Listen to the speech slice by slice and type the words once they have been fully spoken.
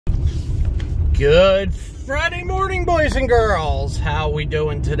Good Friday morning, boys and girls. How we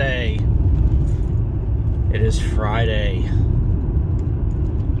doing today? It is Friday,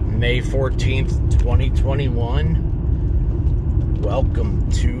 May 14th, 2021. Welcome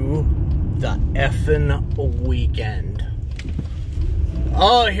to the effing weekend.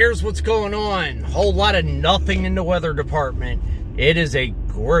 Oh, here's what's going on. Whole lot of nothing in the weather department. It is a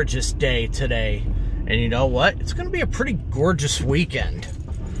gorgeous day today. And you know what? It's going to be a pretty gorgeous weekend.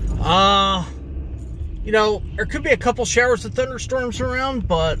 You know, there could be a couple showers of thunderstorms around,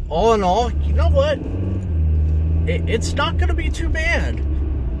 but all in all, you know what? It's not going to be too bad.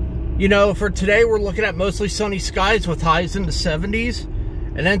 You know, for today, we're looking at mostly sunny skies with highs in the 70s.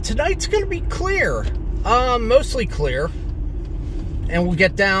 And then tonight's going to be clear. Mostly clear. And we'll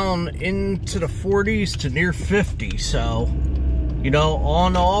get down into the 40s to near 50. So, you know, all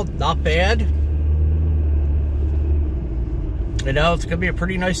in all, not bad. You know, it's going to be a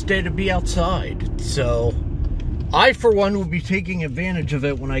pretty nice day to be outside. So, I, for one, will be taking advantage of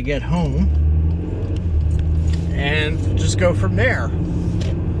it when I get home. And just go from there.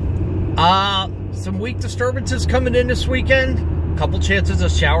 Some weak disturbances coming in this weekend. A couple chances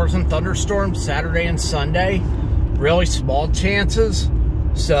of showers and thunderstorms Saturday and Sunday. Really small chances.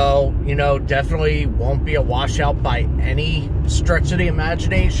 So, you know, definitely won't be a washout by any stretch of the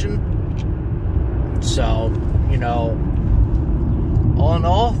imagination. So, you know, all in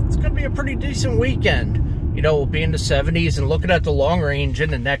all, it's going to be a pretty decent weekend. You know, we'll be in the 70s, and looking at the long range in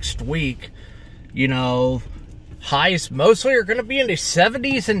the next week, you know, highs mostly are going to be in the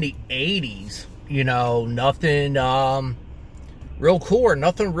 70s and the 80s. You know, nothing real cool or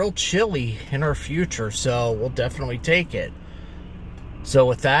nothing real chilly in our future, so we'll definitely take it. So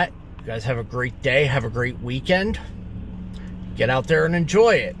with that, you guys have a great day, have a great weekend. Get out there and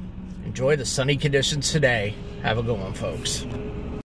enjoy it. Enjoy the sunny conditions today. Have a good one, folks.